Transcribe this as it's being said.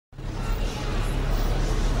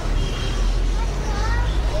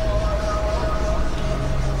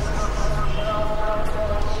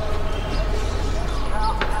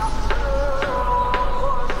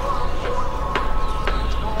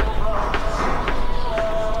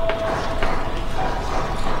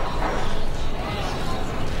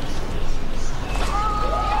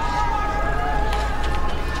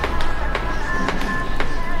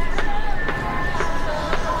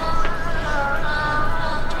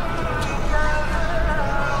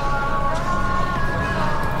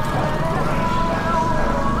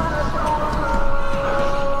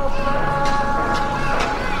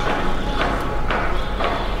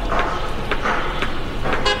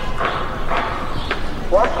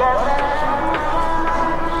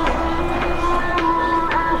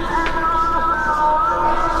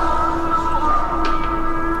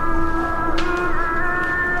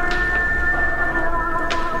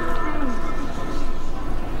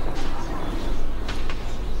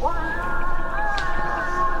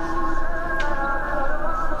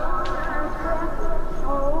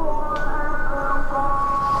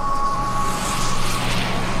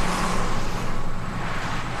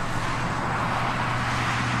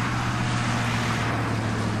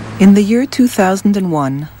In the year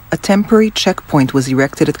 2001, a temporary checkpoint was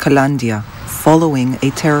erected at Kalandia, following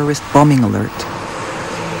a terrorist bombing alert.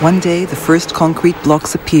 One day, the first concrete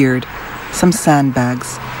blocks appeared, some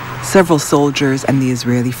sandbags, several soldiers, and the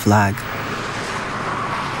Israeli flag.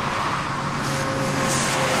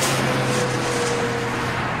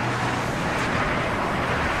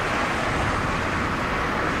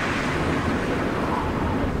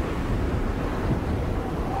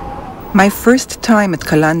 My first time at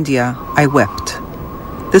Kalandia, I wept.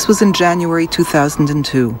 This was in January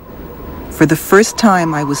 2002. For the first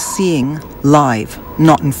time, I was seeing, live,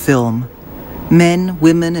 not in film, men,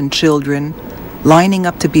 women, and children lining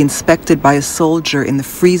up to be inspected by a soldier in the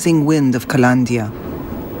freezing wind of Kalandia.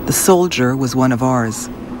 The soldier was one of ours.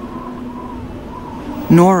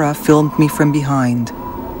 Nora filmed me from behind,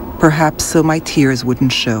 perhaps so my tears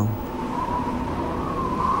wouldn't show.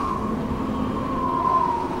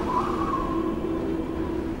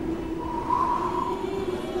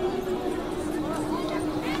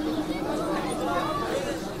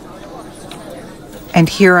 And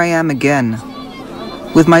here I am again.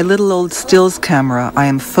 With my little old stills camera, I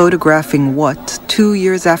am photographing what, 2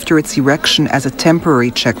 years after its erection as a temporary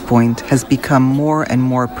checkpoint, has become more and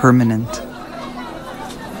more permanent.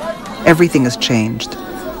 Everything has changed.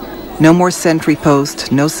 No more sentry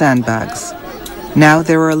post, no sandbags. Now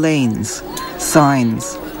there are lanes,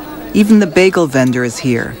 signs. Even the bagel vendor is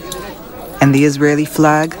here. And the Israeli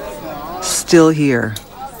flag? Still here.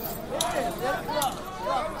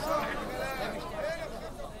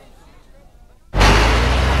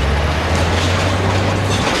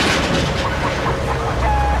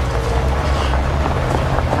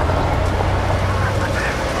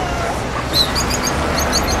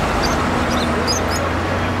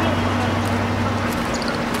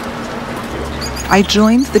 I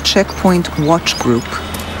joined the Checkpoint Watch group,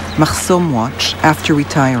 Mahsom Watch, after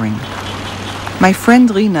retiring. My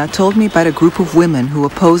friend Rina told me about a group of women who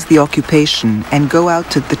oppose the occupation and go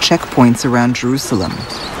out to the checkpoints around Jerusalem.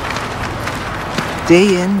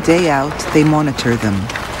 Day in, day out, they monitor them,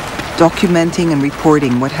 documenting and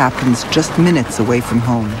reporting what happens just minutes away from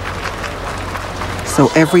home.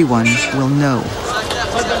 So everyone will know.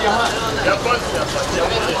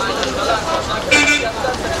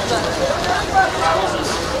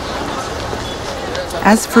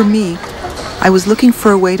 As for me, I was looking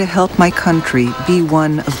for a way to help my country be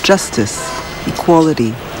one of justice,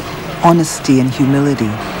 equality, honesty, and humility.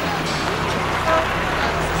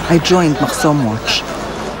 I joined Mahsom Watch.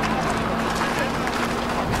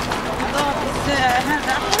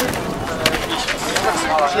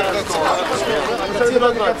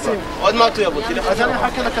 עוד מעט הוא יבוא, תלך אז אני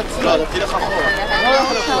אחכה לקצין. לא, תלך אחורה.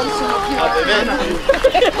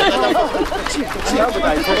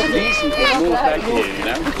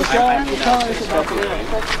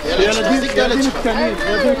 ילדים קטנים.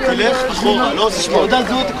 תלך אחורה, לא רוצה לשמוע אותך.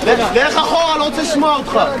 לך אחורה, לא רוצה לשמוע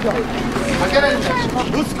אותך.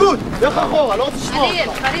 דוסקוט, לך אחורה, לא רוצה לשמוע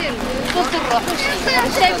אותך. חליל, תוס תרוח.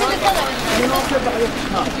 אני לא עושה בעיה.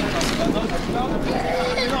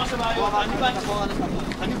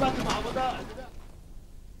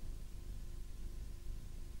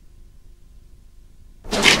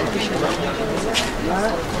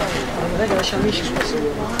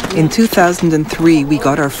 In 2003, we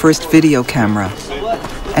got our first video camera,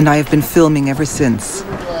 and I have been filming ever since.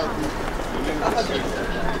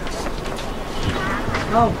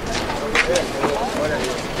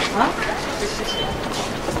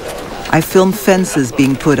 I film fences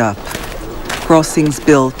being put up, crossings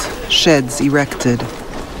built, sheds erected.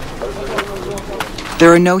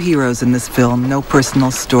 There are no heroes in this film, no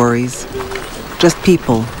personal stories, just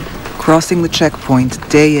people crossing the checkpoint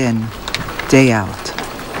day in, day out.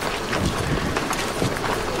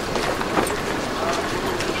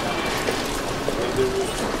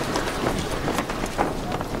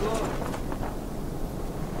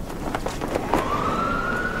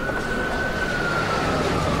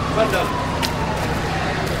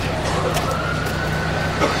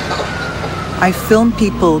 I film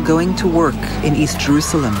people going to work in East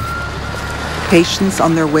Jerusalem, patients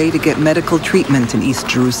on their way to get medical treatment in East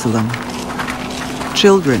Jerusalem,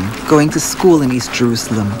 children going to school in East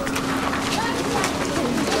Jerusalem.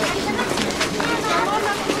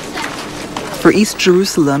 For East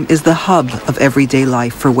Jerusalem is the hub of everyday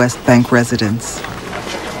life for West Bank residents.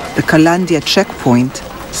 The Kalandia checkpoint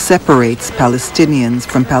separates Palestinians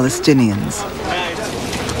from Palestinians.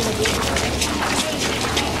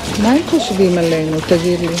 מה הם חושבים עלינו,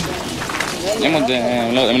 תגיד לי?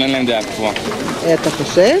 אין להם דעה קבועה. אתה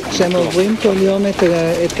חושב שהם עוברים כל יום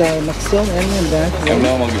את המחסום? אין להם דעה קבועה? הם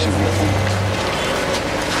לא מרגישים.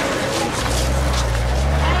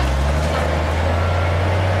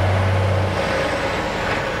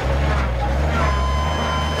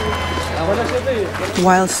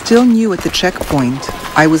 While still new at the checkpoint,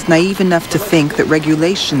 I was naive enough to think that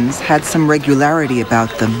regulations had some regularity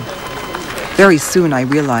about them. Very soon I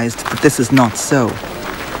realized that this is not so.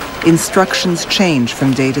 Instructions change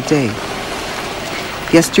from day to day.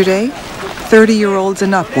 Yesterday, 30-year-olds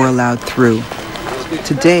and up were allowed through.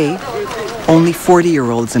 Today, only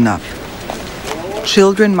 40-year-olds and up.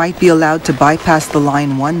 Children might be allowed to bypass the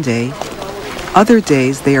line one day. Other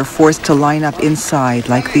days they are forced to line up inside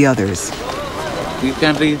like the others. You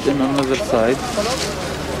can read on another side.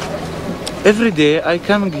 Every day I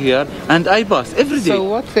come here and I pass every day. So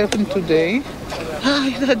what happened today?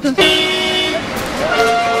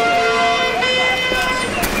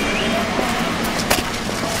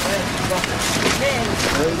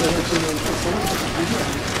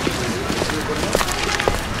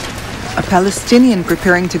 A Palestinian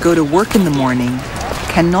preparing to go to work in the morning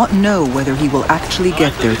cannot know whether he will actually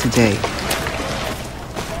get there today.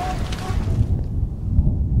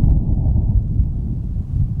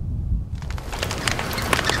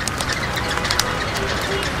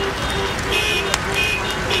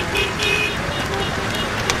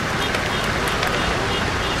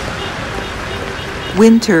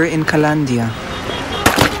 Winter in Kalandia.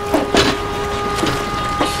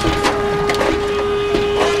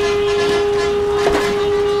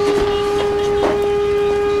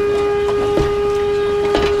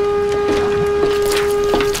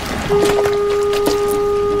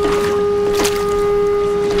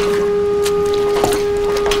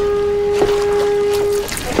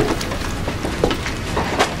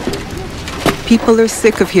 People are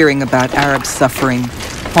sick of hearing about Arabs suffering,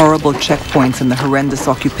 horrible checkpoints and the horrendous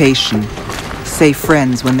occupation, say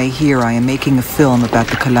friends when they hear I am making a film about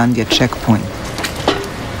the Kalandia checkpoint.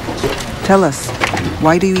 Tell us,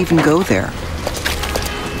 why do you even go there?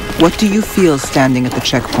 What do you feel standing at the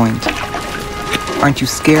checkpoint? Aren't you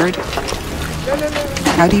scared?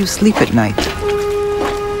 How do you sleep at night?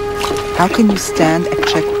 How can you stand at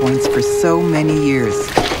checkpoints for so many years?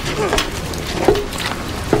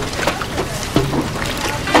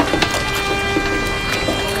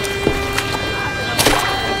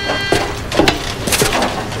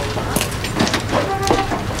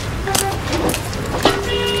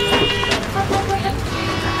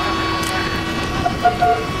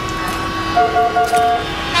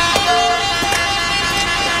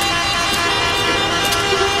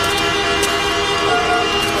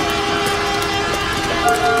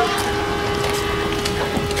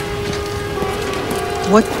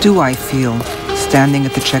 What do I feel standing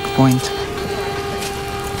at the checkpoint?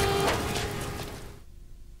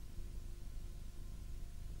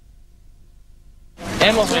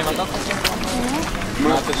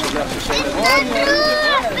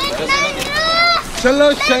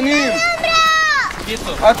 שלוש שנים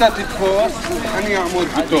אתה תתפוס, אני אעמוד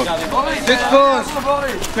בתור. תתפוס,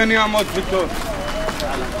 אני אעמוד בתור.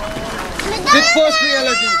 תתפוס לי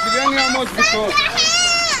ילדים שלי, אני אעמוד בתור.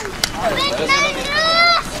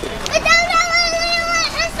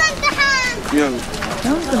 يلا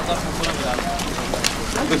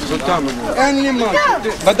אין לי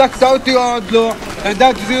משהו, בדקת אותי עוד לא,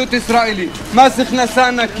 תעודת זהות ישראלי, מס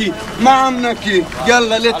הכנסה נקי, מע"מ נקי,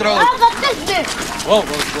 יאללה להתראות.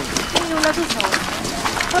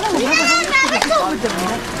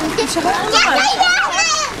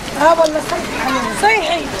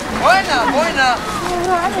 صيحي وينه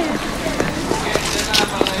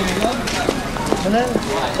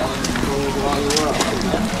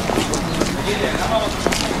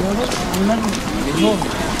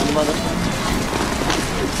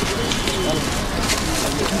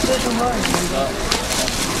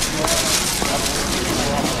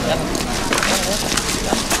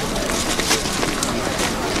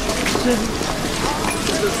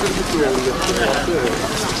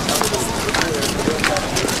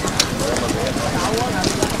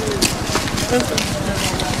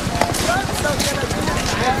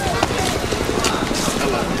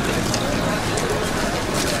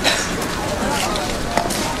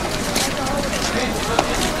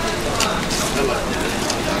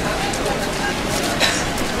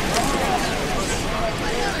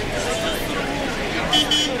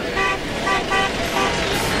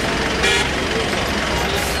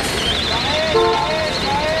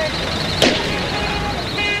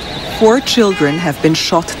Four children have been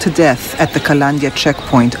shot to death at the Kalandia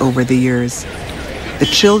checkpoint over the years. The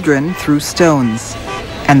children threw stones,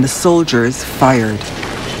 and the soldiers fired.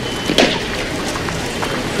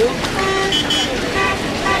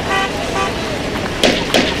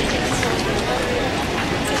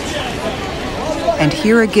 And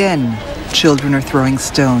here again, children are throwing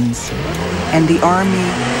stones, and the army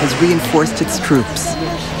has reinforced its troops.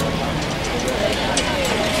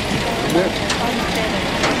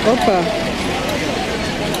 הופה.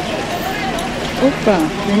 הופה,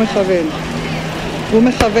 הוא מכוון. הוא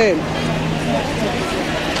מכוון.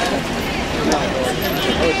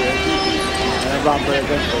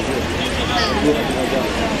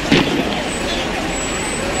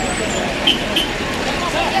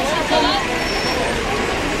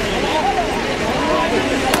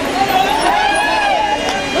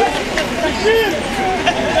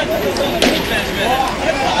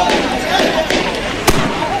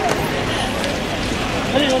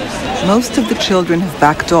 Most of the children have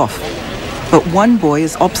backed off, but one boy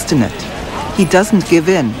is obstinate. He doesn't give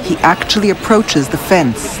in. He actually approaches the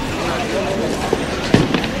fence.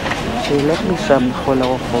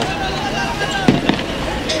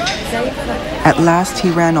 At last he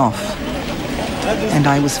ran off, and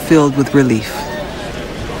I was filled with relief.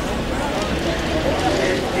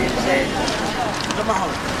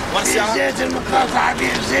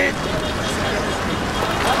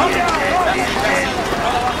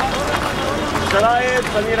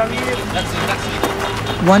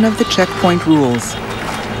 One of the checkpoint rules: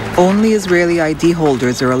 only Israeli ID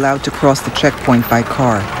holders are allowed to cross the checkpoint by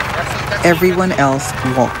car. Everyone else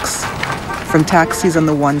walks, from taxis on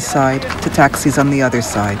the one side to taxis on the other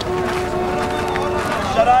side.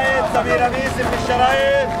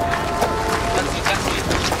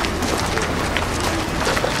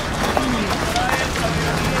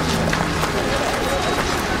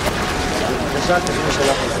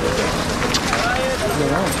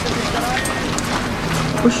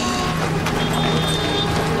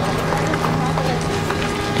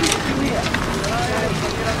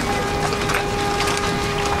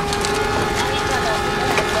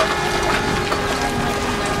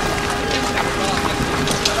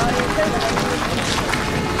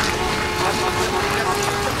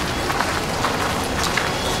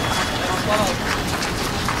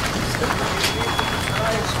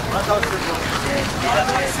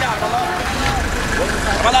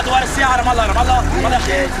 رمضان دوار الساعة رمضان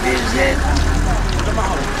زيت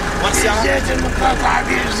زيت المقاطعة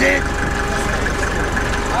بير زيت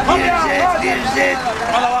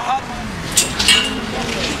رمضان واحد.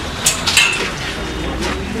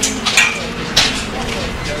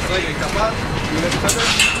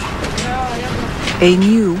 A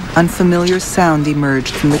new, unfamiliar sound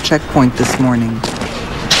emerged from the checkpoint this morning.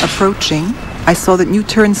 Approaching, I saw that new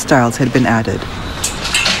turnstiles had been added.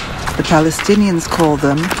 The Palestinians call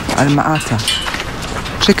them al-ma'ata,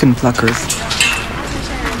 chicken pluckers.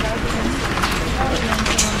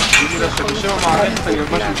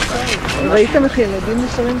 ראיתם איך ילדים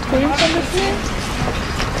נשארים תקועים שם בפנים?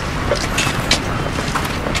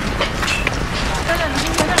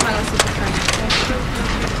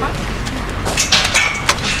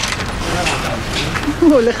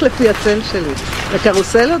 הוא הולך לפי הצל שלי.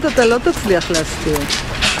 לקרוסלות אתה לא תצליח להסתיר.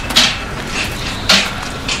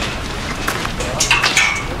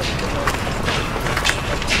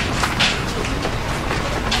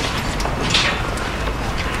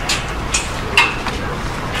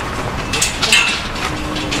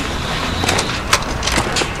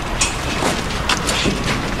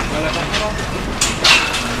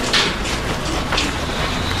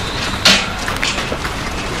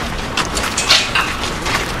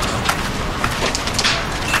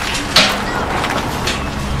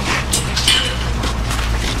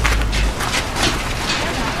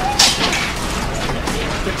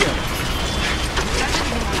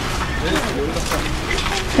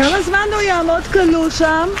 כמה זמן הוא יעמוד כלוא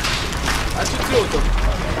שם? עד שתצאו אותו.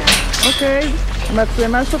 אוקיי,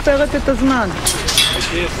 המצלמה סופרת את הזמן.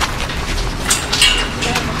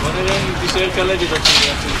 בוא נראה אם תישאר קלגת.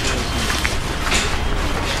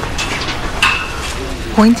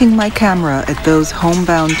 Pointing my camera at those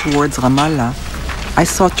homebound towards Ramallah, I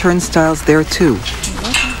saw turnstiles there too.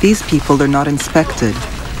 These people are not inspected,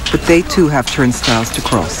 but they too have turnstiles to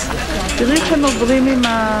cross. תראי איך הם עוברים עם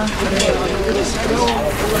ה...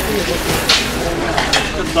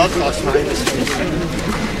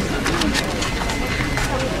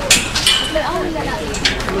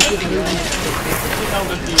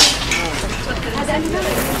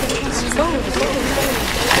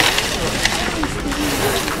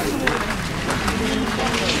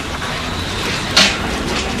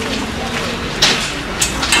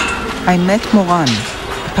 I met Moran,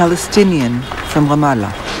 a Palestinian from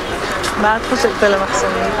Ramallah. מה את חושבת על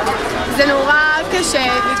המחסומים? זה נורא קשה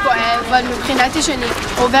וכואב, אבל מבחינתי שאני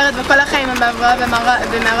עוברת בכל החיים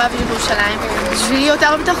במערב ירושלים בשבילי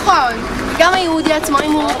יותר ביטחון. גם היהודי עצמו,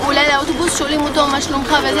 אם הוא עולה לאוטובוס, שואלים אותו מה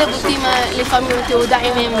שלומך וזה, בודקים לפעמים תעודה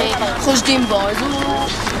אם הם חושדים בו,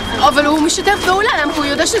 אבל הוא משתף פעולה, למה הוא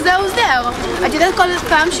יודע שזה עוזר. את יודעת, כל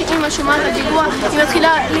פעם שאמא שומעת בפיגוע, היא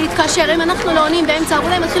מתחילה להתקשר, אם אנחנו לא עונים באמצע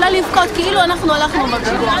העבודה, היא מתחילה לבכות כאילו אנחנו הלכנו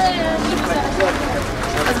בפיגוע.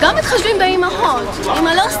 אז גם מתחשבים באמהות. אמא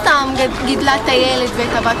לא סתם גידלה את הילד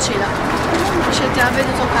ואת הבת שלה, שתעבד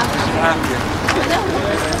אותו ככה.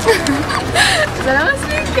 זה לא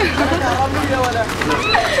מספיק.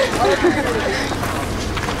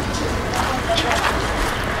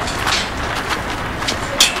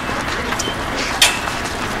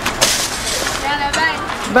 יאללה, ביי.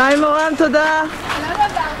 ביי מורן, תודה.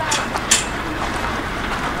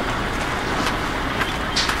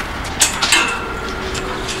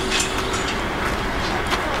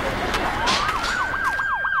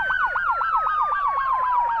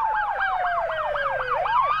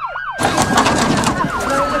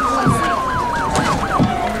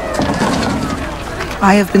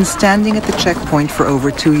 I have been standing at the checkpoint for over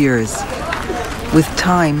 2 years. With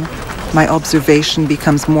time, my observation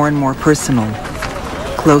becomes more and more personal,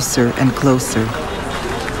 closer and closer.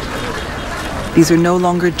 These are no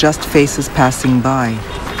longer just faces passing by.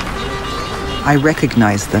 I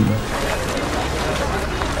recognize them.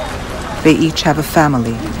 They each have a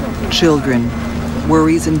family, children,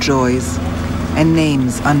 worries and joys, and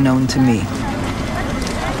names unknown to me.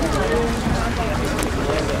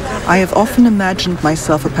 I have often imagined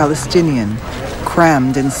myself a Palestinian,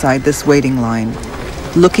 crammed inside this waiting line,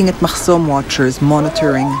 looking at Mahsom watchers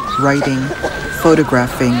monitoring, writing,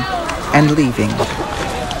 photographing, and leaving.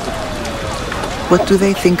 What do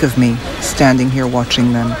they think of me, standing here watching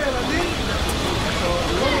them?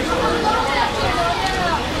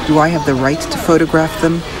 Do I have the right to photograph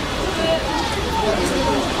them?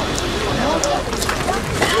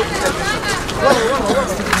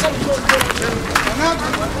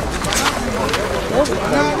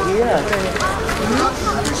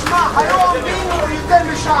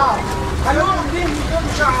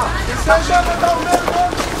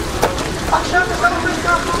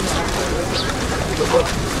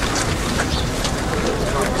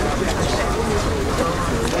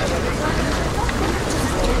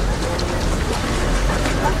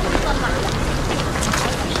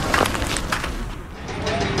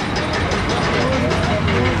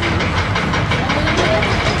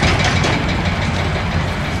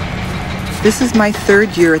 This is my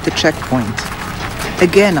 3rd year at the checkpoint.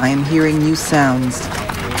 Again, I am hearing new sounds.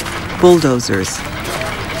 Bulldozers.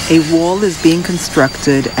 A wall is being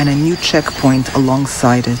constructed and a new checkpoint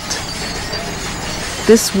alongside it.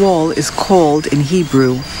 This wall is called in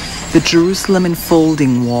Hebrew the Jerusalem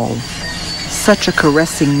Enfolding Wall. Such a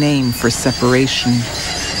caressing name for separation.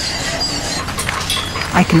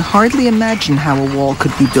 I can hardly imagine how a wall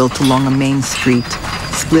could be built along a main street,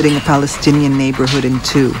 splitting a Palestinian neighborhood in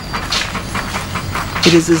two.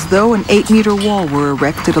 It is as though an 8-meter wall were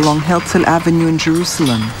erected along Herzl Avenue in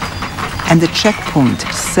Jerusalem, and the checkpoint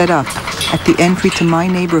set up at the entry to my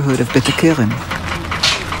neighborhood of Bet Hakerem.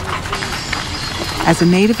 As a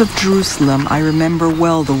native of Jerusalem, I remember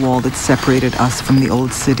well the wall that separated us from the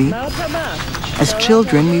old city. As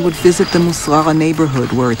children, we would visit the Musrara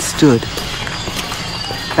neighborhood where it stood.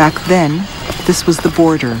 Back then, this was the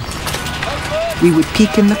border. We would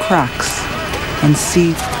peek in the cracks and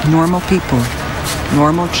see normal people,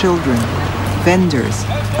 normal children, vendors,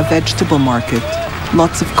 a vegetable market,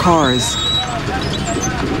 lots of cars.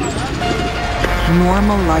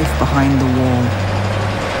 Normal life behind the wall.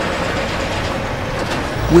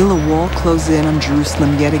 Will a wall close in on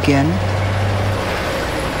Jerusalem yet again?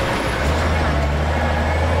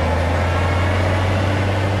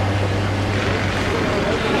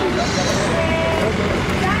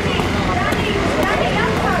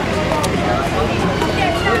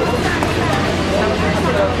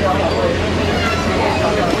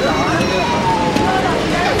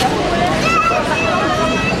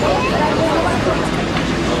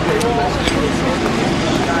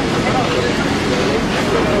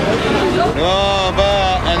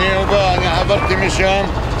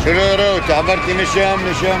 عبرتي مشام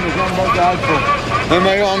برجع لكم هم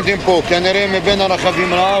عامدين فوق كان ريمي بين رخفي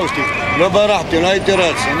راوستي لو برحتي لا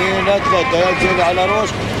يترس يعني لا تفوت لا تزيد على روش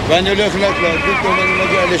فاني لك قلت لهم انا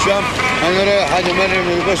مجيء لشام انا رايح هذا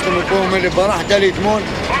مريم بس مقوم اللي برحت لي تمون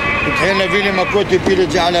تحيل فيلي ما كنت بيلي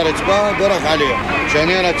تجي على رتبه درخ عليه عشان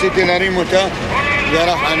انا تسيتي يا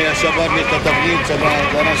راح أنا شبابني كتبليد شباب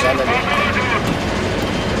درس على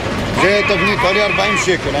זה תבנית עולה 40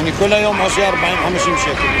 שקל, אני כל היום עושה 40-50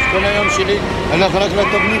 שקל, כל היום שלי הלך רק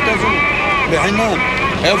לתבנית הזו, בחינם.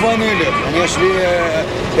 איפה אני אלך?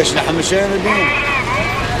 יש לי 5 ילדים.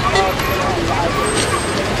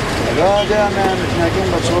 לא יודע מה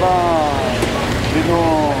מתנהגים בצורה,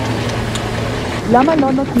 כאילו... למה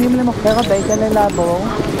לא נותנים למוכר הבייגלה לעבור?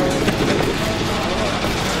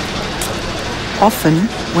 Often,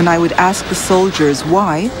 when I would ask the soldiers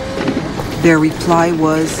why, their reply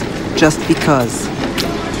was, just because.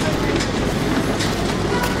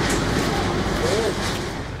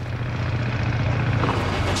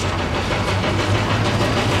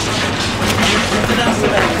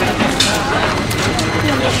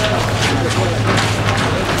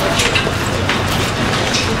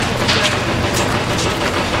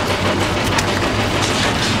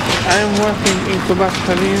 I am working in Kubat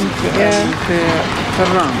Halim and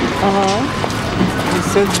Tehran. He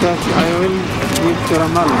said that I will leave to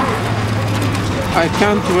Ramallah. I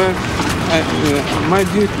can't work. My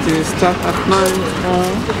duty start at 9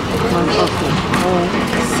 o'clock.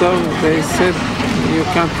 So they said you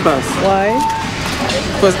can't pass. Why?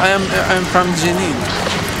 Because I'm from Jenin.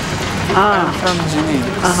 I'm from Jenin.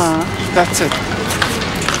 That's it.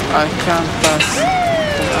 I can't pass.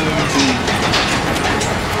 I'm Jenin.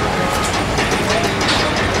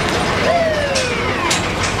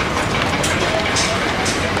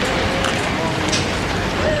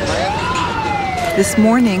 This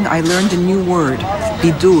morning, I learned a new word,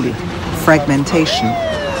 bidul, fragmentation.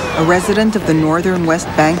 A resident of the northern West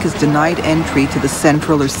Bank is denied entry to the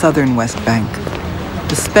central or southern West Bank.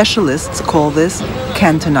 The specialists call this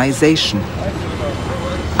cantonization.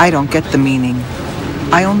 I don't get the meaning.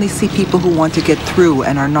 I only see people who want to get through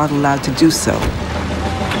and are not allowed to do so.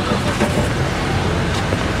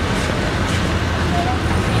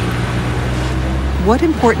 What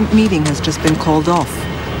important meeting has just been called off?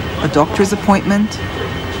 A doctor's appointment,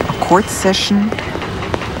 a court session,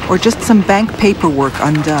 or just some bank paperwork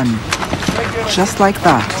undone. Just like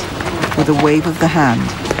that, with a wave of the hand.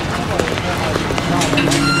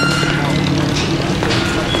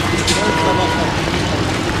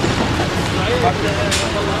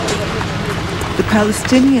 The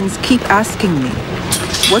Palestinians keep asking me,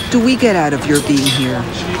 what do we get out of your being here?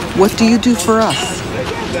 What do you do for us?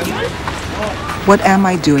 What am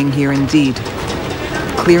I doing here indeed?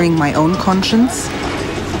 Clearing my own conscience?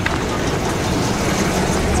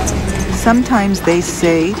 Sometimes they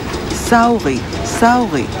say, Sauri,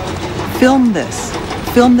 Sauri, film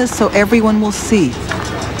this so everyone will see.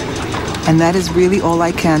 And that is really all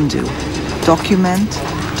I can do. Document,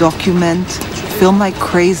 film like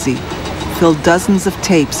crazy, fill dozens of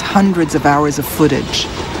tapes, hundreds of hours of footage.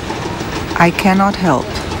 I cannot help.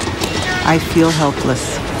 I feel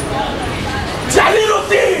helpless.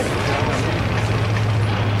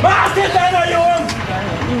 ما عصيت انا اليوم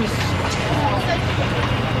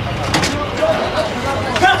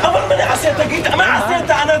ما خبر مني عصيتك ما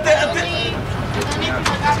عصيت انا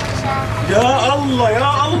يا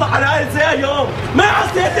الله على هاي زي اليوم ما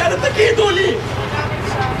عصيت انا تكيدوا لي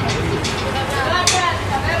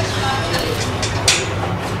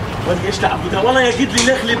والله ايش لعبوا ده والله يجد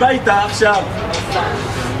لي لخ لي بيتها عشان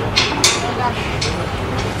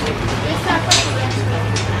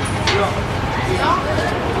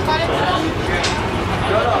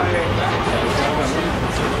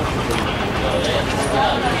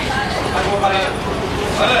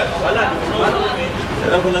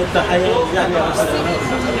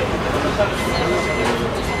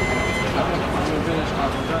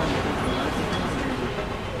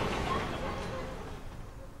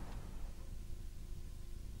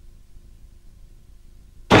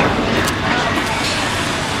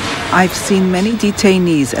I've seen many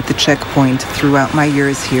detainees at the checkpoint throughout my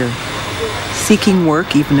years here, seeking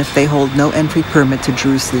work even if they hold no entry permit to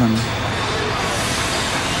Jerusalem.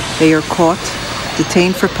 They are caught,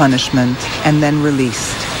 detained for punishment, and then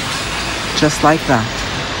released. Just like that.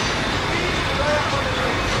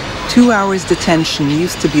 2 hours detention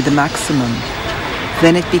used to be the maximum.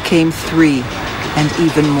 Then it became 3, and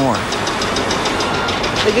even more.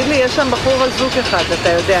 תגיד לי, יש שם בחור אזוק אחד, אתה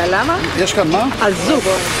יודע למה? יש כאן מה? אזוק.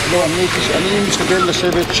 לא, אני משתדל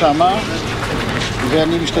לשבת שמה,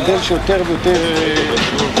 ואני משתדל שיותר ויותר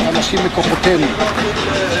אנשים מכוחותינו,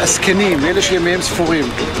 הזקנים, אלה שימיהם ספורים,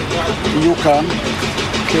 יהיו כאן.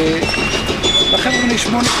 לחבר'ה בני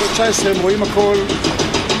 18-19 הם רואים הכל,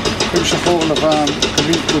 עם שחור לבן,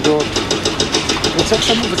 קבלים פקודות,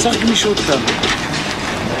 וצריך גמישות כאן.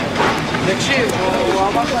 תקשיב, הוא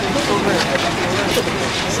אמר לך, אני מסתובב.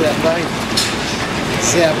 זה הבית.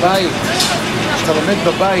 זה הבית. כשאתה לומד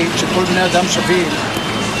בבית שכל בני אדם שווים,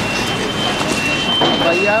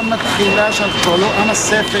 הבעיה מתחילה שם, כבר לא עם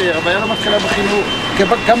הספר, הבעיה לא מתחילה בחינוך.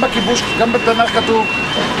 גם בכיבוש, גם בתנ"ך כתוב,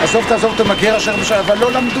 עזוב תעזוב את המגר אשר בשעה, אבל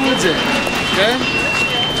לא למדו את זה, כן?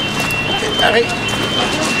 הרי,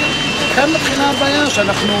 כאן מתחילה הבעיה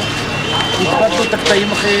שאנחנו איבדנו את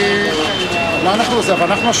הקטעים הכי... לא אנחנו זה,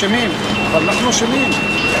 אבל אנחנו אשמים. אבל אנחנו אשמים.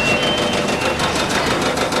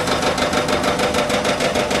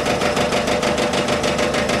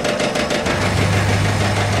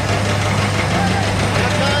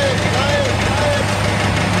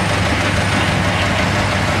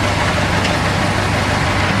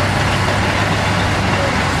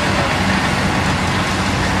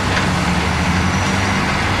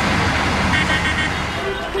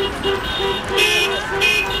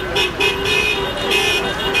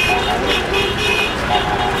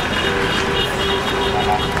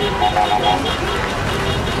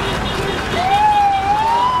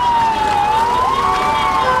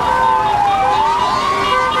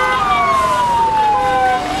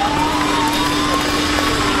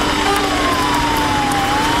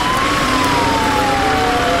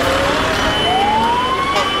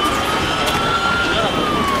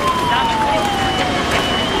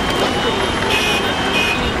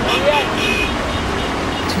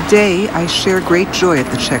 Today, I share great joy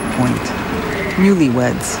at the checkpoint.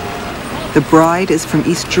 Newlyweds. The bride is from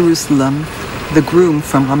East Jerusalem, the groom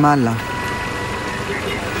from Ramallah.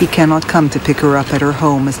 He cannot come to pick her up at her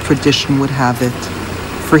home as tradition would have it,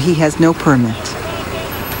 for he has no permit.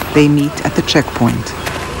 They meet at the checkpoint.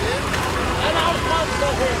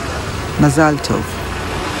 Mazal Tov.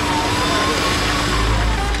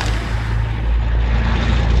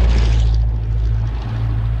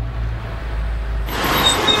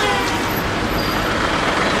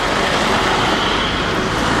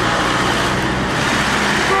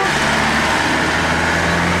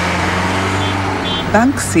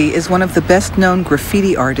 Banksy is one of the best-known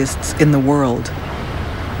graffiti artists in the world.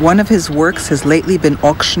 One of his works has lately been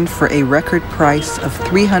auctioned for a record price of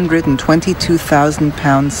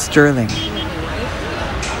 £322,000 sterling.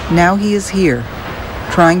 Now he is here,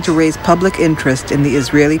 trying to raise public interest in the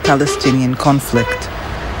Israeli-Palestinian conflict.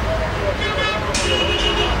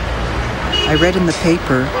 I read in the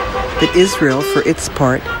paper that Israel, for its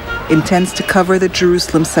part, intends to cover the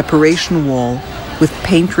Jerusalem separation wall with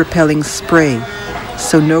paint-repelling spray,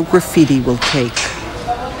 so no graffiti will take.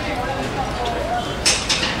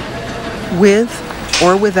 With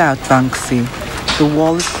or without Banksy, the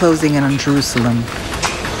wall is closing in on Jerusalem.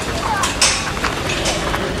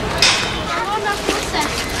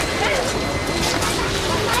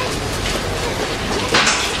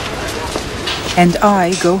 And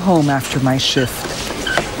I go home after my shift,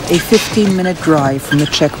 a 15-minute drive from the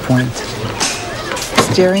checkpoint,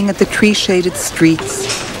 staring at the tree-shaded streets,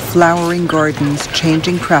 flowering gardens,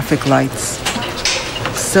 changing traffic lights.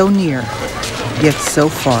 So near, yet so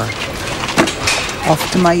far.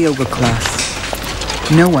 Off to my yoga class.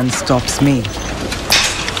 No one stops me.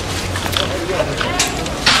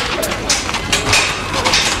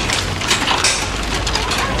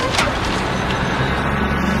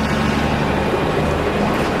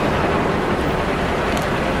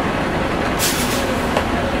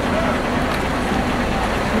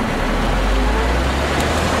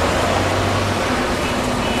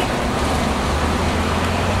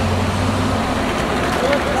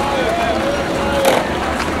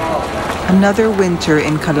 Another winter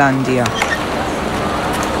in Kalandia.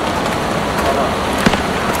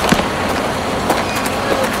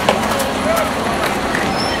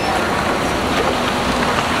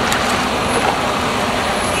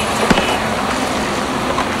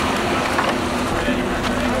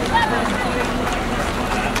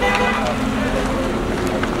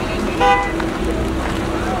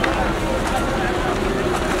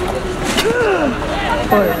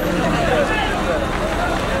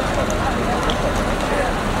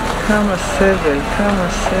 כמה סבל, כמה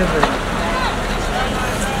סבל.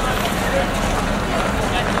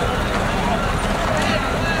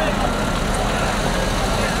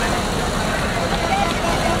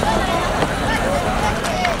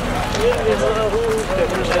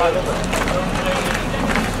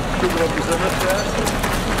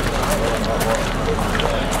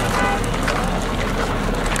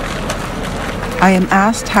 I am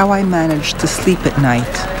asked how I managed to sleep at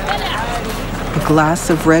night. A glass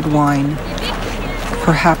of red wine,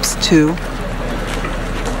 perhaps two.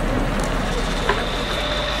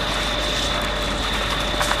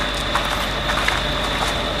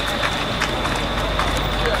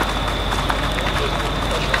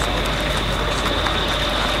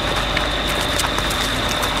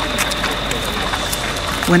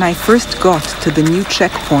 When I first got to the new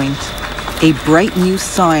checkpoint, A bright new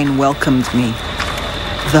sign welcomed me.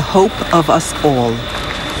 The hope of us all.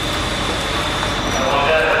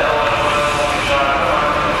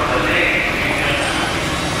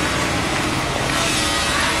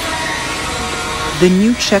 The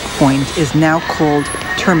new checkpoint is now called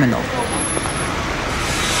Terminal.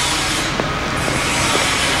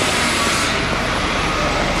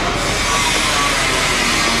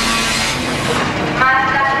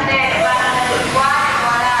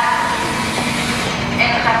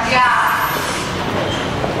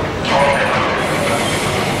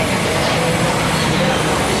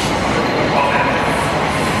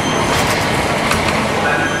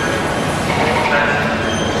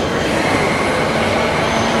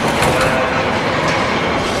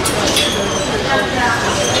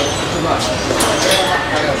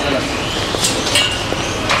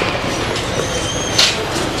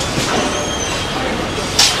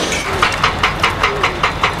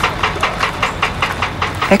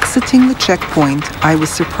 Exiting the checkpoint, I was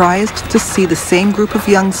surprised to see the same group of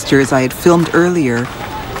youngsters I had filmed earlier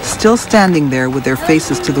still standing there with their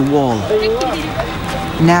faces to the wall.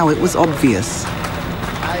 Now it was obvious.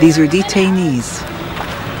 These are detainees.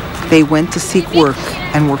 They went to seek work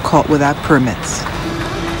and were caught without permits.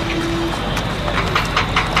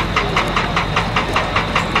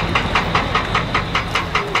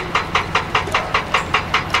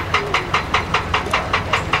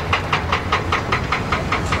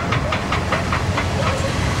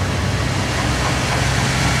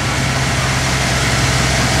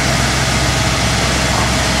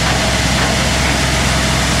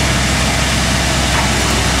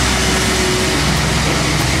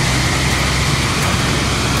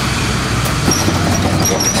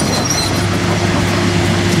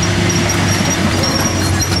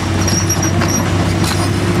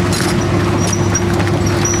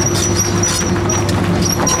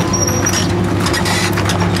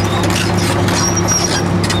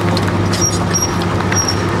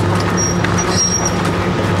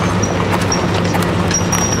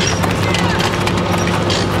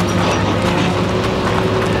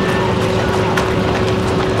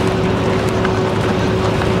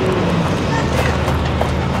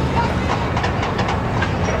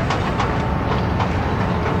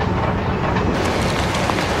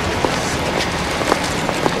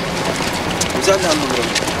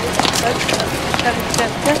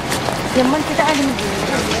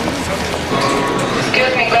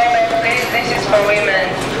 Excuse me, go back, please. This is for women.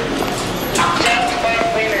 Just for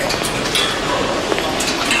women.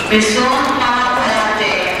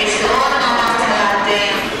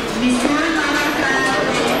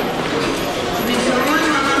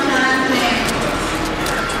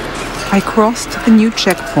 I crossed the new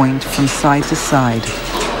checkpoint from side to side.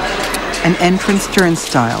 An entrance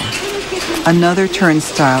turnstile. Another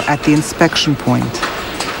turnstile at the inspection point.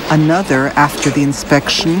 Another after the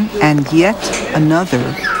inspection, and yet another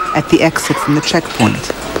at the exit from the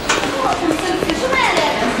checkpoint.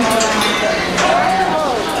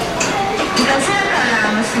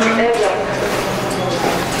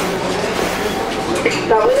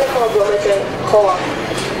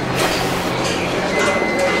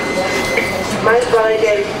 מה יש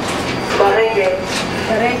ברגל? ברגל.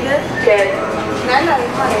 ברגל? כן. לאן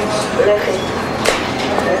לכי.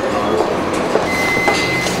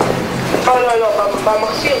 לא,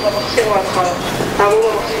 במכשיר מההתחלה.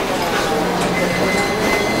 תעבור במכשיר.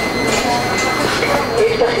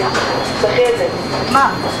 תפתחי את זה.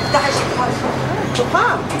 מה?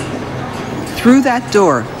 Through that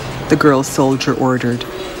door, the girl soldier ordered.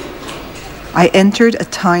 I entered a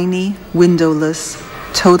tiny, windowless,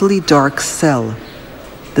 totally dark cell,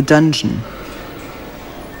 the dungeon.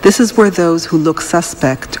 This is where those who look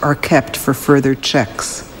suspect are kept for further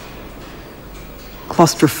checks.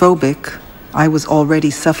 Claustrophobic, I was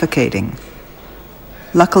already suffocating.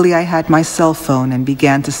 Luckily, I had my cell phone and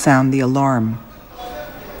began to sound the alarm.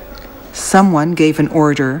 Someone gave an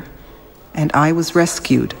order, and I was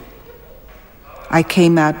rescued. I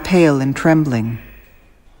came out pale and trembling.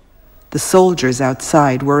 The soldiers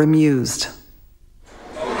outside were amused.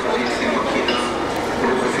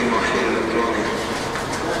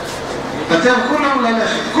 אתם כולם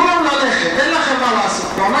ללכת, אין לכם מה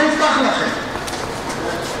לעשות, אני לא יפתח לכם.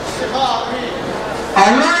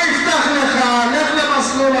 אני לא יפתח לך, לך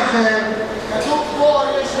למסלול אחר. כתוב פה,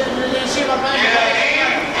 יש לישיבה ילדים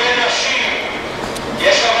ונשים.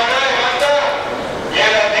 יש הבנה הבנת?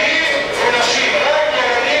 ילדים ונשים, רק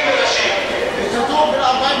ילדים ונשים. כתוב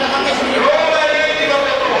ב-45 מיליון. לא מעניין אותי מה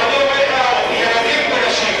כתוב, אני אומר לך, ילדים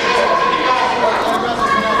ונשים.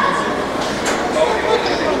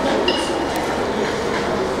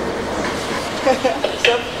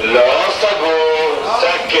 לא, סתם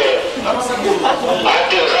אל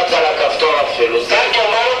תלחץ על הכפתור אפילו. סנקר,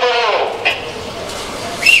 מה לא ברור?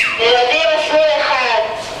 ילדים מסלול אחד.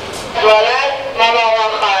 ולד, מאמה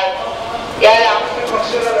וואחד. יאללה.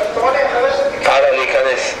 הלאה,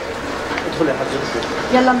 להיכנס.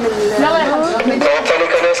 יאללה לא רוצה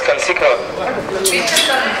להיכנס, כנסי כבר. מי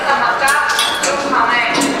שצריך את המטח, לא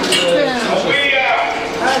חמש.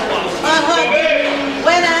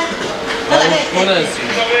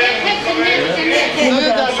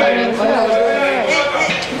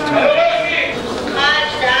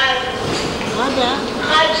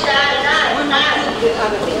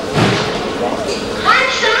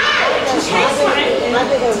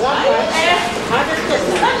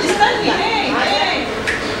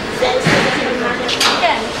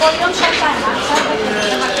 כן, כל יום שעתיים,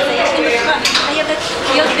 יש לי מבחן, חייבת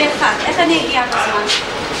להיות באחד. איך אני אגיע בזמן?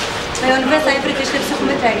 באוניברסיטה העברית יש לי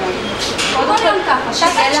פסיכומטרי היום. כל יום ככה,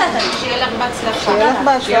 שעתיים. שיהיה לך בהצלחה.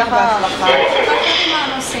 שיהיה לך בהצלחה. מה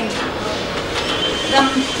הנושאים? גם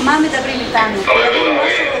מה מדברים איתנו? מדברים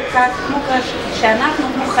משהו כמו שאנחנו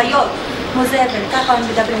כמו חיות, כמו זבל, ככה הם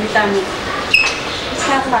מדברים איתנו.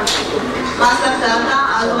 ככה. مسلك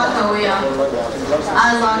الركوية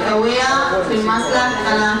في المسلك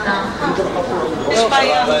ثلاثة.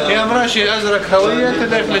 هي امرأة شيء أزرق هوية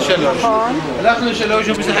تدرك لشلوش الأخ لشلوش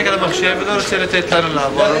وبيزحك على مخشية بدور رسالة تيتان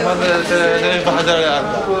الأخبار وما تدرك بحضر الأرض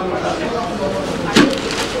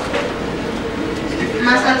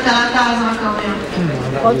مسلك ثلاثة الركوية.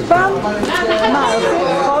 עוד פעם? מה, עושים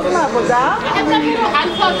חוק מעבודה?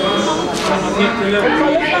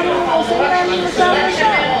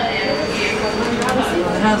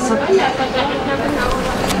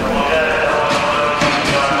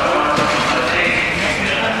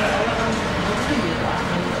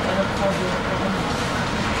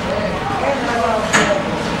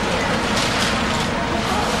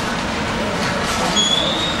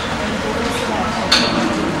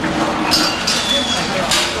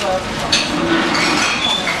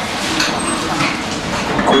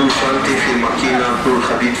 كل شنطي في الماكينة كل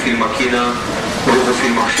خبيث في الماكينة روحوا في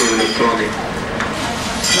المحشور الإلكتروني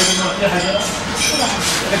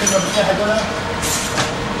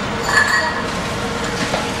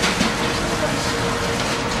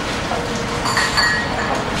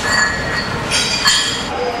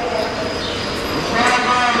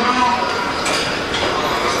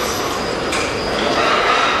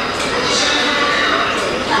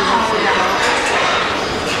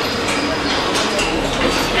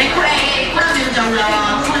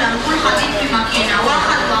كل خبيث في ماكينة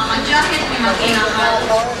واحد جاكيت في ماكينة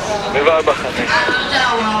ببقى بخطي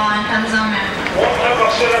انت مزمع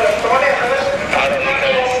تعال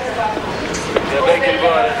نكنس يا باقي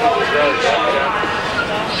البقر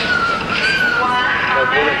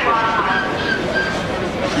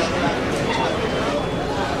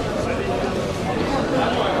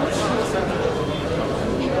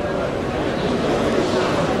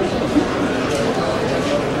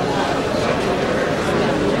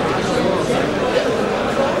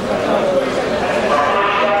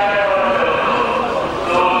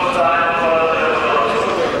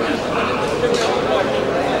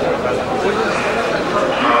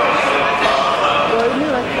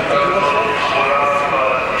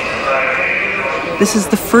This is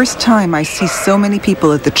the first time I see so many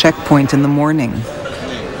people at the checkpoint in the morning.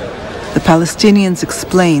 The Palestinians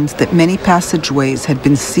explained that many passageways had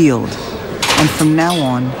been sealed, and from now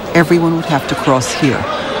on, everyone would have to cross here.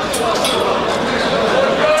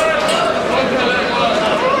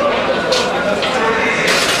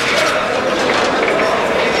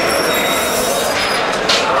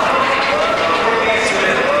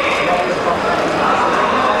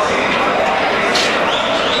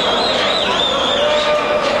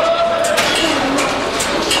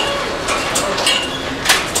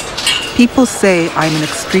 People say I'm an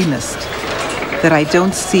extremist, that I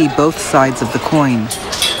don't see both sides of the coin,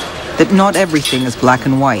 that not everything is black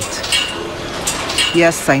and white.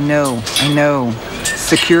 Yes, I know.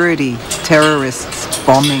 Security, terrorists,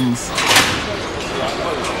 bombings.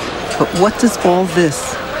 But what does all this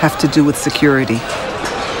have to do with security?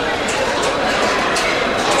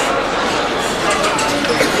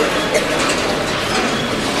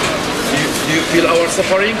 Do you feel our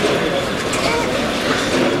suffering?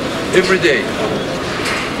 Every day.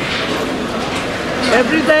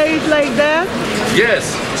 Every day is like that?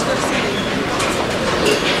 Yes.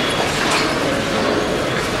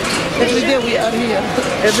 Every day we are here.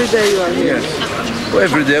 Every day you are here. Yes.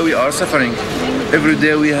 Every day we are suffering. Every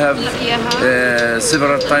day we have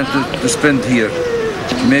several times to spend here.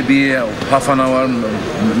 Maybe half an hour,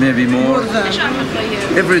 maybe more.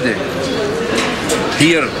 Every day.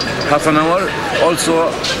 Here half an hour, also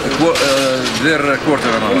there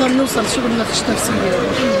quarter an hour. بنوصل شو بدنا فيش تفسير.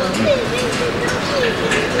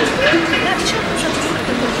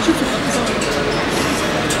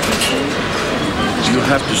 You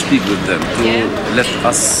have to speak with them to let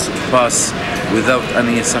us pass without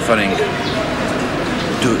any suffering.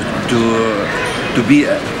 To be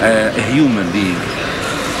a human being.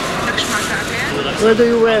 Where do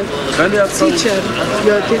you work? Teacher.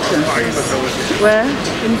 You're a teacher. Where?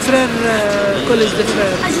 In Frere College de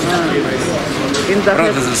Frere. In the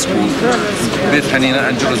Brothers School. Beit Hanina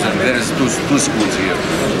and Jerusalem. There is two schools here.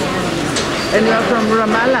 And you are from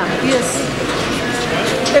Ramallah? Yes.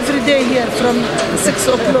 Every day here from 6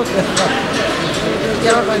 o'clock.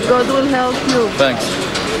 God will help you. Thanks.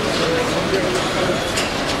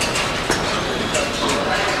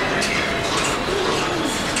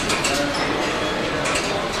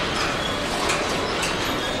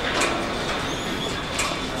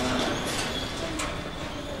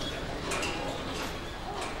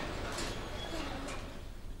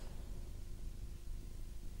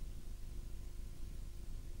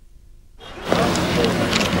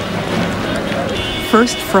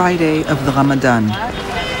 First Friday of the Ramadan.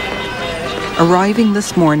 Arriving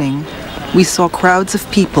this morning, we saw crowds of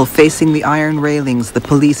people facing the iron railings the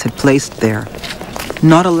police had placed there,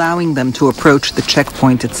 not allowing them to approach the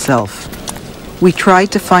checkpoint itself. We tried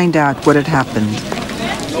to find out what had happened.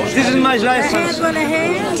 This is my license.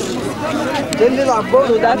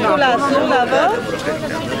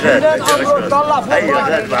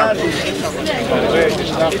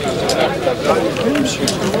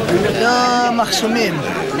 لا مخصومين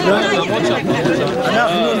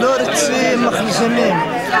אנחנו לא רוצים מחסומים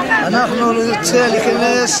אנחנו רוצים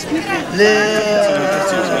להיכנס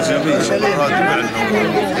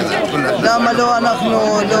למה לא אנחנו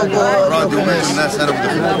לא נכנס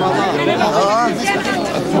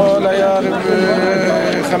אתמול היה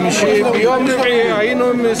חמישי ביום רביעי היינו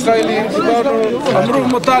עם ישראלים אמרו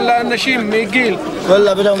מותר לאנשים מגיל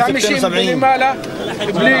 50 ולמעלה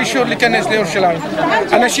בלי אישור להיכנס לירושלים.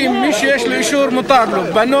 אנשים, מי שיש לו אישור מותר לו,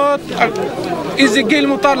 בנות, איזה גיל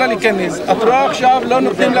מותר לה להיכנס. את רואה עכשיו לא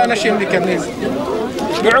נותנים לאנשים להיכנס.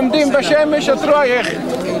 ועומדים בשמש, את רואה איך.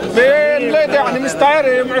 ולא יודע, אני מסתער,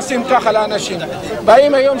 הם עושים ככה לאנשים.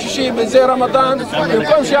 באים היום שישי בזה רמדאן,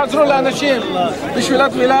 במקום שיעזרו לאנשים בשביל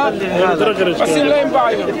התפילה, עושים להם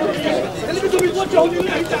בעיות.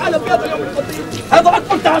 هذا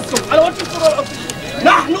أكبر تعسف على وجه الكرة الأرضية.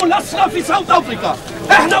 نحن لسنا في ساوث أفريقيا،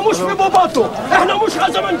 إحنا مش في بوباتو، إحنا مش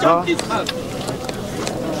هزمنجان إسحاق،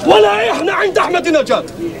 ولا إحنا عند أحمد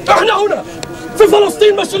نجاد، إحنا هنا في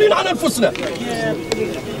فلسطين مسؤولين عن أنفسنا.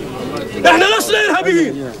 إحنا لسنا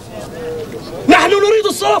إرهابيين، نحن نريد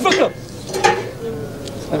الصلاة فقط.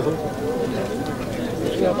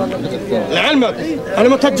 لعلمك أنا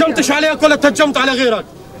ما تهجمتش عليك ولا تهجمت على غيرك،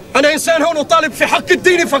 أنا إنسان هون وطالب في حق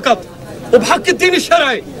الديني فقط وبحق الدين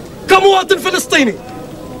الشرعي كمواطن فلسطيني.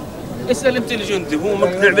 اسأل انت الجندي هو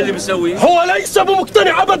مقتنع باللي بيسويه؟ هو ليس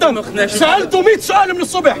بمقتنع ابدا، سألته 100 سؤال من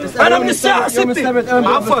الصبح، انا من الساعة 6.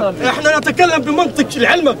 عفوا احنا نتكلم بمنطق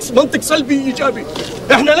لعلمك، منطق سلبي ايجابي،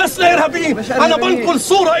 احنا لسنا ارهابيين، انا بنقل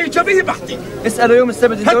صورة ايجابية بحتي. اسأله يوم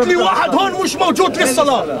السبت هات لي واحد هون مش موجود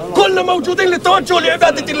للصلاة، كلنا موجودين للتوجه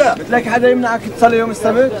لعبادة الله. بتلاقي حدا يمنعك تصلي يوم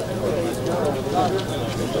السبت؟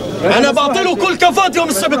 انا بعطيله كل كفاض يوم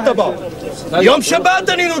السبت تبعه. يوم شبات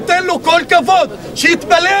اني نوتن له كل كفاض،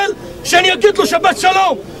 شيتبلل عشان يجد له شبات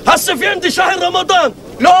شلوم. هسه في عندي شهر رمضان،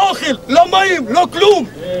 لا اكل، لا ميم، لا كلوم.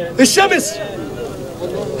 الشمس،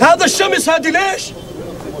 هذا الشمس هذه ليش؟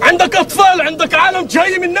 عندك اطفال، عندك عالم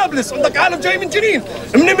جاي من نابلس، عندك عالم جاي من جنين،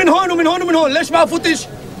 من هون ومن هون ومن هون، ليش ما فوتش؟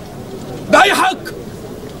 بأي حق؟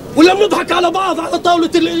 ولا بنضحك على بعض على طاولة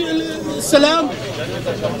السلام؟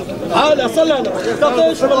 هلا صلى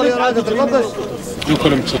انا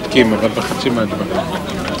כולם צודקים, אבל בחצי מהדברים.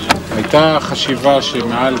 הייתה חשיבה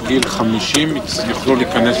שמעל גיל 50 יוכלו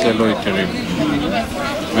להיכנס ללא היתרים,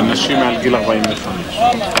 ונשים מעל גיל 45.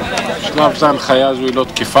 בשלב זה ההנחיה הזו היא לא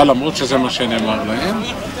תקיפה, למרות שזה מה שנאמר להם.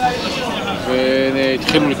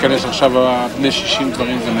 והתחילו להיכנס עכשיו בני 60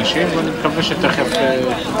 גברים ונשים, ואני מקווה שתכף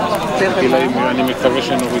גילאים, אני מקווה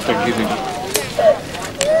שנוריד את הגילים.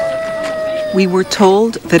 We were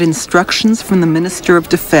told that instructions from the Minister of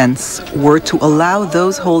Defense were to allow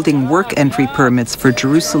those holding work entry permits for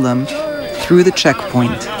Jerusalem through the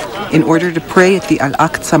checkpoint in order to pray at the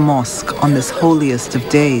Al-Aqsa Mosque on this holiest of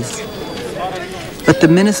days. But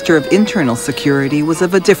the Minister of Internal Security was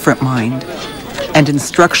of a different mind, and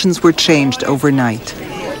instructions were changed overnight.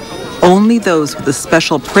 Only those with a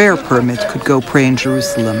special prayer permit could go pray in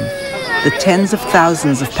Jerusalem. The tens of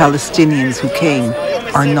thousands of Palestinians who came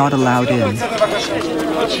are not allowed in.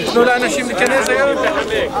 תנו לאנשים להיכנס היום.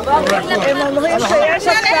 הם אומרים שיש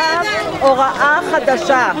עכשיו הוראה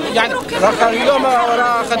חדשה. רק היום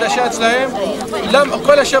ההוראה החדשה אצלהם,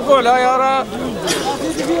 כל השבוע לא היה הוראה.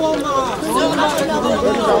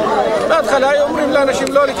 בהתחלה היו אומרים לאנשים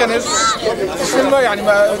לא להיכנס, לא,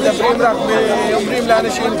 מדברים רק, אומרים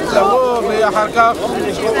לאנשים לבוא ואחר כך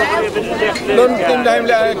לא נותנים להם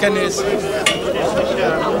להיכנס.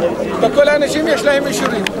 וכל האנשים יש להם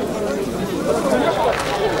אישורים.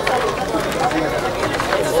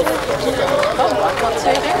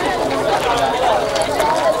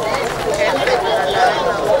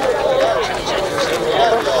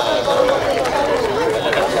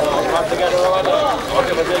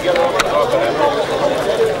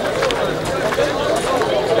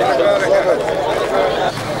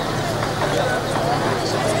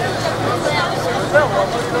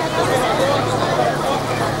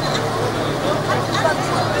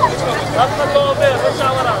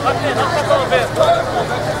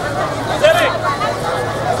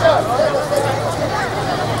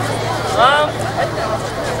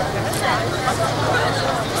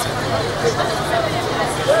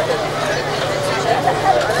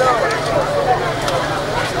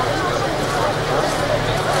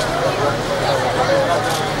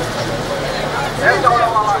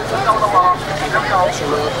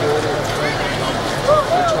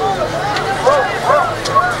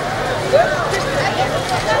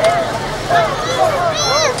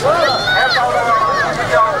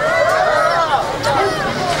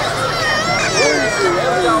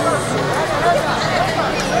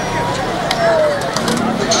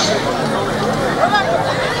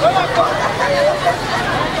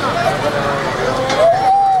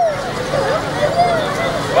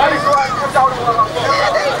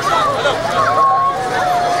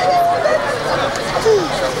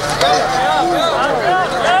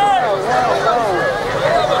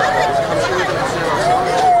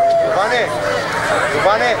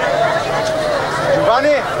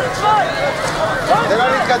 ג'ובאני, תן לו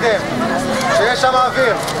להתקדם, שיש שם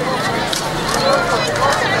אוויר.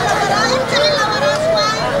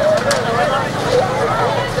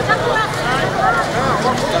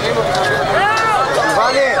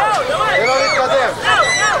 ג'ובאני, תן לו להתקדם.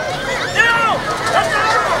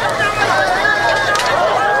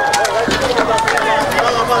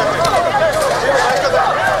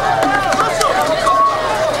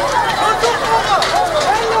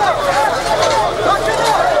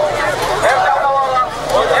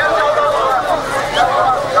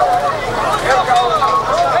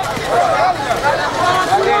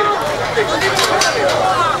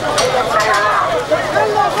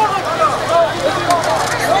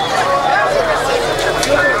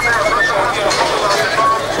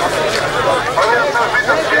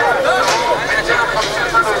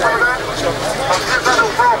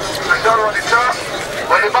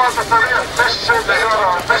 ولبعض الطريق مش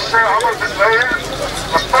زيارة مش عمر بالليل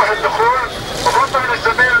مفتوح الدخول وبرضه من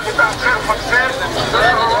الزميل المتأخر 50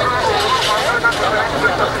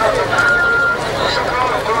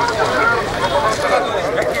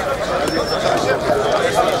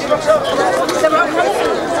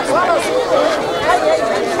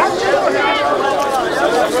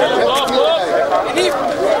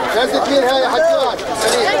 شدت مين هاي يا حجاج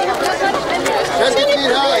شدت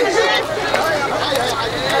مين هاي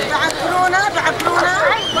بعقلونا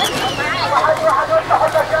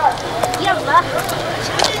يلا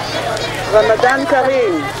رمضان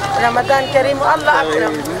كريم رمضان كريم والله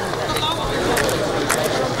أكرم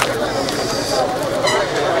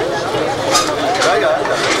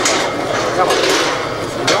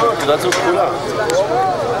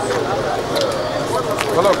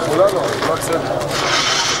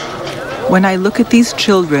When I look at these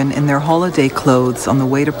children in their holiday clothes on the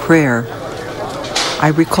way to prayer,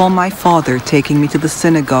 I recall my father taking me to the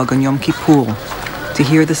synagogue on Yom Kippur to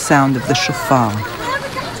hear the sound of the shofar.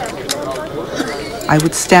 I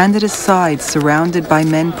would stand at his side surrounded by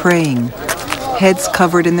men praying, heads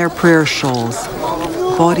covered in their prayer shawls,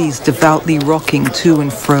 bodies devoutly rocking to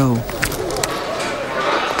and fro.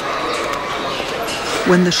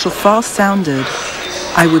 When the shofar sounded,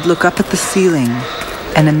 I would look up at the ceiling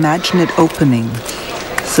and imagine it opening,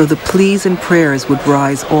 so the pleas and prayers would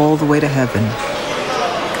rise all the way to heaven.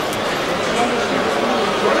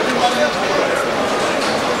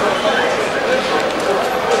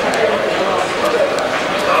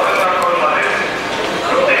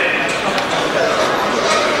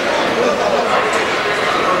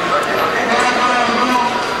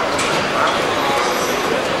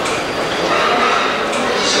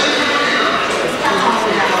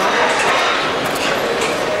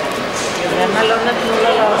 לא נתנו לו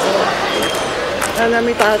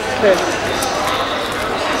מתעצבן.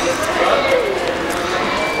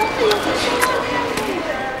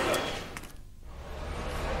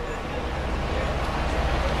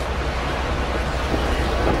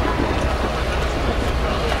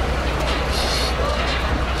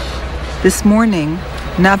 This morning,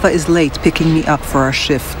 Nava is late picking me up for our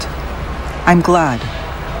shift. I'm glad.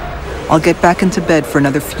 I'll get back into bed for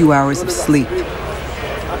another few hours of sleep.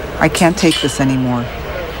 I can't take this anymore.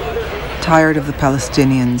 Tired of the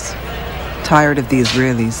Palestinians, tired of the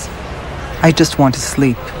Israelis. I just want to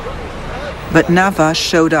sleep. But Nava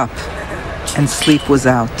showed up, and sleep was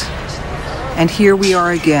out. And here we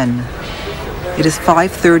are again. It is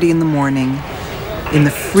 5:30 in the morning, in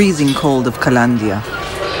the freezing cold of Kalandia.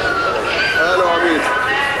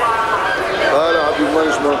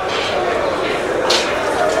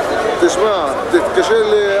 תשמע, תתקשר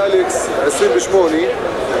לאלכס 28,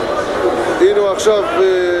 הנה עכשיו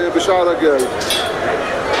בשער הגיא.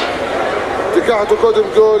 תיקח אותו קודם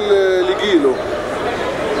כל לגילו.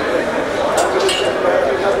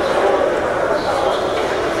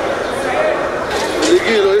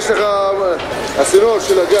 לגילו, יש לך הסינור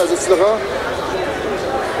של הגז אצלך?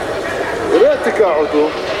 רק תיקח אותו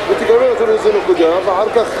ותקבל אותו לאיזה נקודה ואחר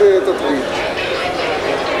כך תתחיל.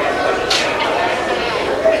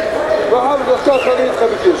 ואחר כך ככה אני איתך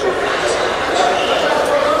בקשר.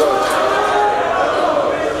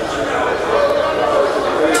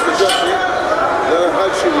 אני התקשרתי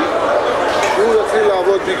לנהג שלי, שהוא יתחיל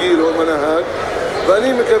לעבוד בגילו עם הנהג,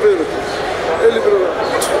 ואני מקבל אותו. אין לי ברירה.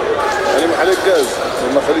 אני מחלק גז,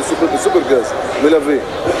 אני מחלק סופר גז, מלווה.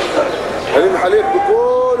 אני מחלק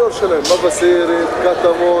בכל ירושלים, מבשרת,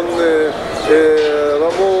 קטמון,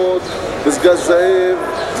 רמות, פסגת זאב,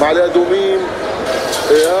 מעלה אדומים,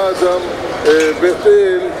 אדם, בית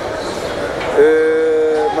אל,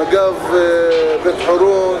 מג"ב בית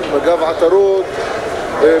חורון, מג"ב עטרות,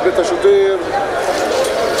 בית השוטר,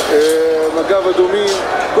 מג"ב אדומים,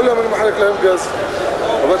 כולם אני מחלק להם גז.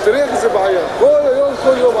 אבל תראה איזה בעיה,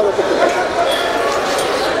 כל יום על התקופה.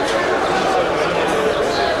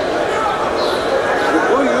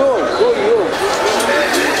 כל יום.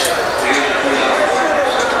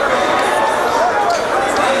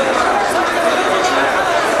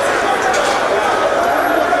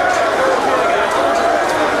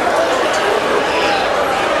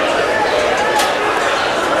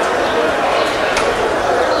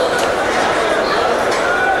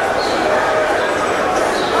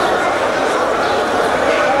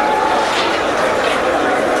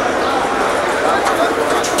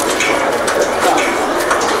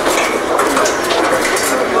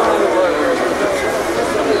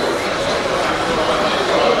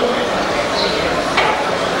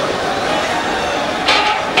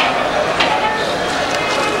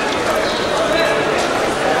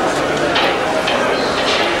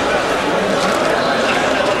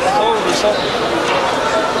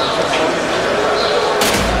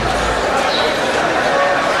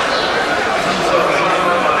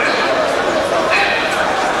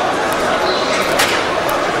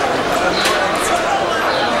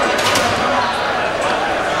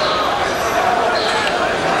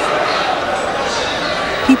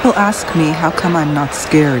 People ask me how come I'm not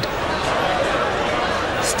scared.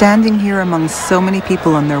 Standing here among so many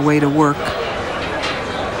people on their way to work,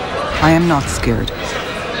 I am not scared.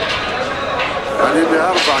 אני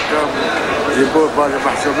ב4 קם, דיבור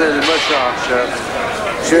במחשבי למשע עכשיו,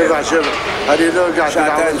 7. אני לא הגעתי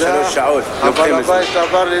לעבודה, אבל הבית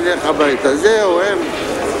עבר לי לך הביתה. זהו, הם.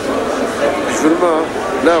 בשביל מה?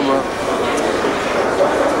 למה?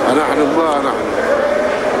 אנחנו.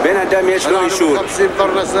 בן אדם יש לו אישור. אנחנו מחפשים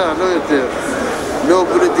פרנסה, לא יותר. לא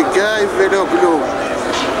פוליטיקאי ולא כלום.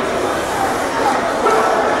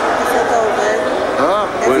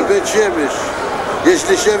 בבית שמש. יש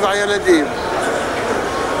לי 7 ילדים.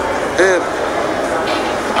 איך?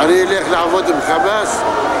 אני אלך לעבוד עם חמאס?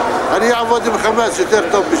 אני אעבוד עם חמאס יותר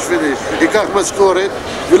טוב בשבילי. אקח משכורת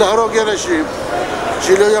ולהרוג אנשים.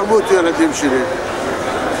 שלא ימותו ילדים שלי.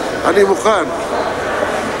 אני מוכן.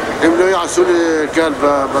 הם לא יעשו לי קל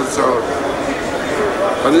בנצעות.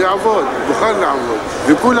 אני אעבוד, מוכן לעבוד,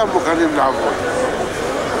 וכולם מוכנים לעבוד.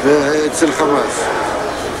 אצל חמאס.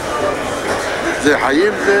 זה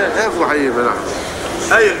חיים, איפה חיים אנחנו?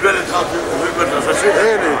 היי, בלד חאפי, במדרסה.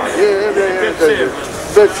 הנה,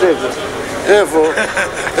 בית ספר. איפה?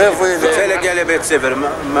 איפה הנה? רוצה להגיע לבית ספר,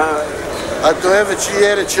 מה? את אוהבת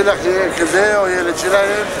שילד שלך יהיה כזה, או ילד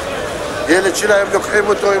שלהם? ילד שלהם לוקחים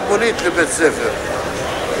אותו עם מונית לבית ספר.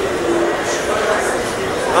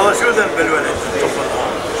 אבל שו זה בלולד?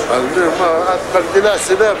 את מגדילה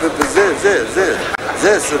שנאה,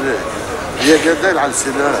 זה שנאה. יגדל על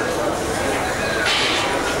שנאה.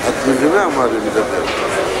 من زمان ما أنا بدبر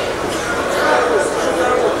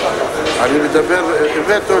أنا بدبر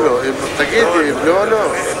إبته له تجيدي إبله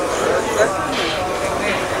له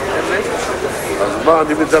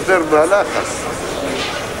أصبحني بدبر ملاخص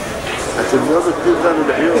اليوم التيم لانه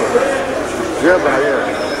الحيوط جاب حياة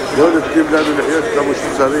اليوم التيم لانه الحيوط ده مش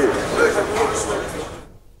صريح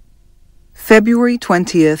February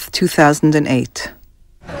 20th, 2008.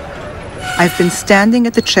 I've been standing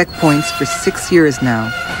at the checkpoints for 6 years now.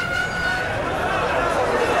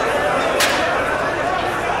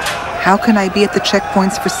 How can I be at the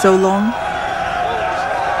checkpoints for so long?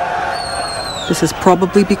 This has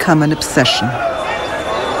probably become an obsession.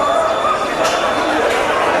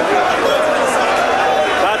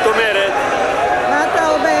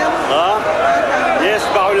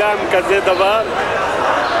 כזה דבר?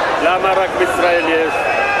 למה רק בישראל יש?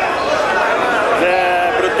 זה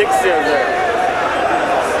פרוטקציה זה.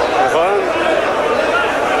 נכון?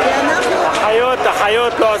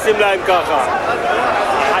 החיות לא עושים להם ככה.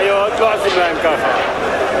 החיות לא עושים להם ככה.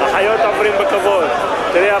 החיות עוברים בכבוד.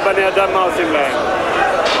 תראה הבני אדם מה עושים להם.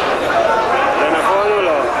 זה נכון או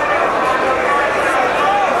לא?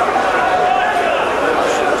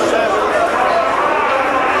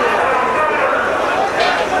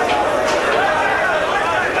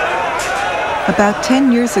 About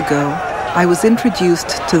 10 years ago, I was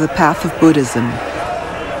introduced to the path of Buddhism,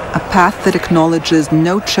 a path that acknowledges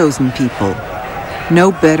no chosen people,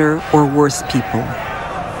 no better or worse people,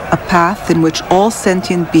 a path in which all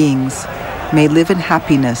sentient beings may live in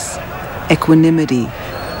happiness, equanimity,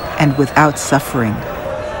 and without suffering,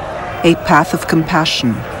 a path of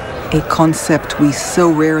compassion, a concept we so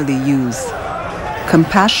rarely use.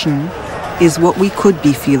 Compassion is what we could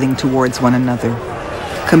be feeling towards one another.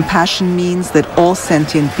 Compassion means that all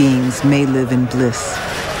sentient beings may live in bliss.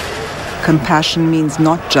 Compassion means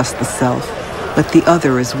not just the self, but the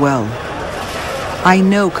other as well. I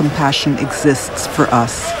know compassion exists for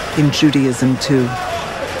us in Judaism too.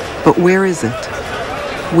 But where is it?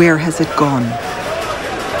 Where has it gone?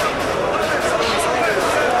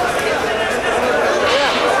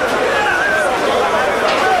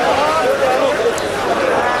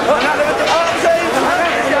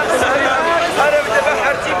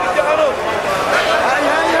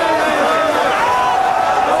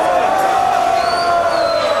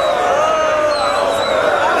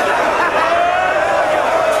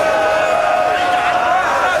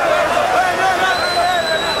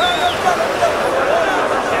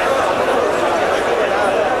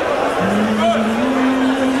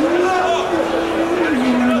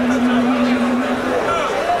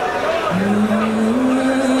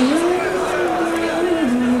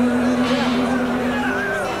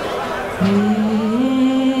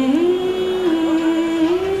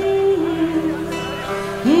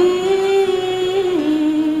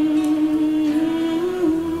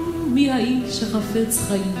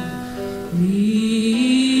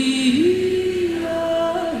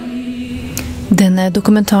 Denne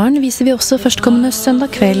dokumentaren viser vi også førstkommende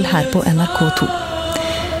søndag kveld her på NRK2.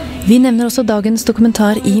 Vi nevner også dagens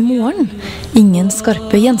dokumentar I morgen, Ingen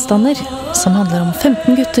skarpe gjenstander, som handler om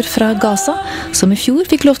 15 gutter fra Gaza, som I fjor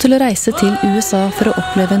fikk lov til å reise til USA for å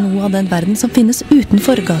oppleve noe av den verden som finnes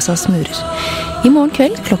utenfor Gazas murer. I morgen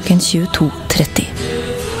kveld klokken 22:30.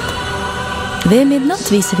 Ved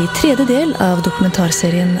midnatt viser vi tredje del av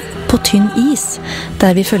dokumentarserien På tynn is,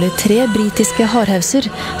 der vi følger 3 britiske hardhauser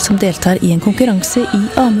som deltar I en konkurranse I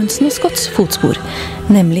Amundsen og Scotts fotspor,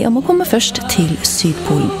 nemlig om å komme først til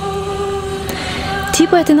Sydpolen.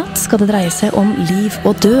 10:01 I natt skal det dreie seg om liv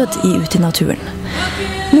og død ute I naturen.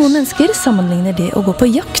 Noen mennesker sammenligner det å gå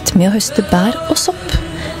på jakt med å høste bær og sopp,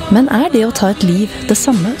 men det å ta et liv det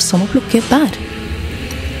samme som å plukke bær?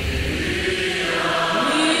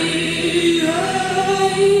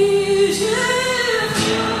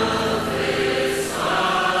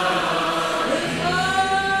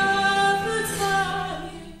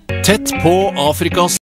 Tett på Afrikas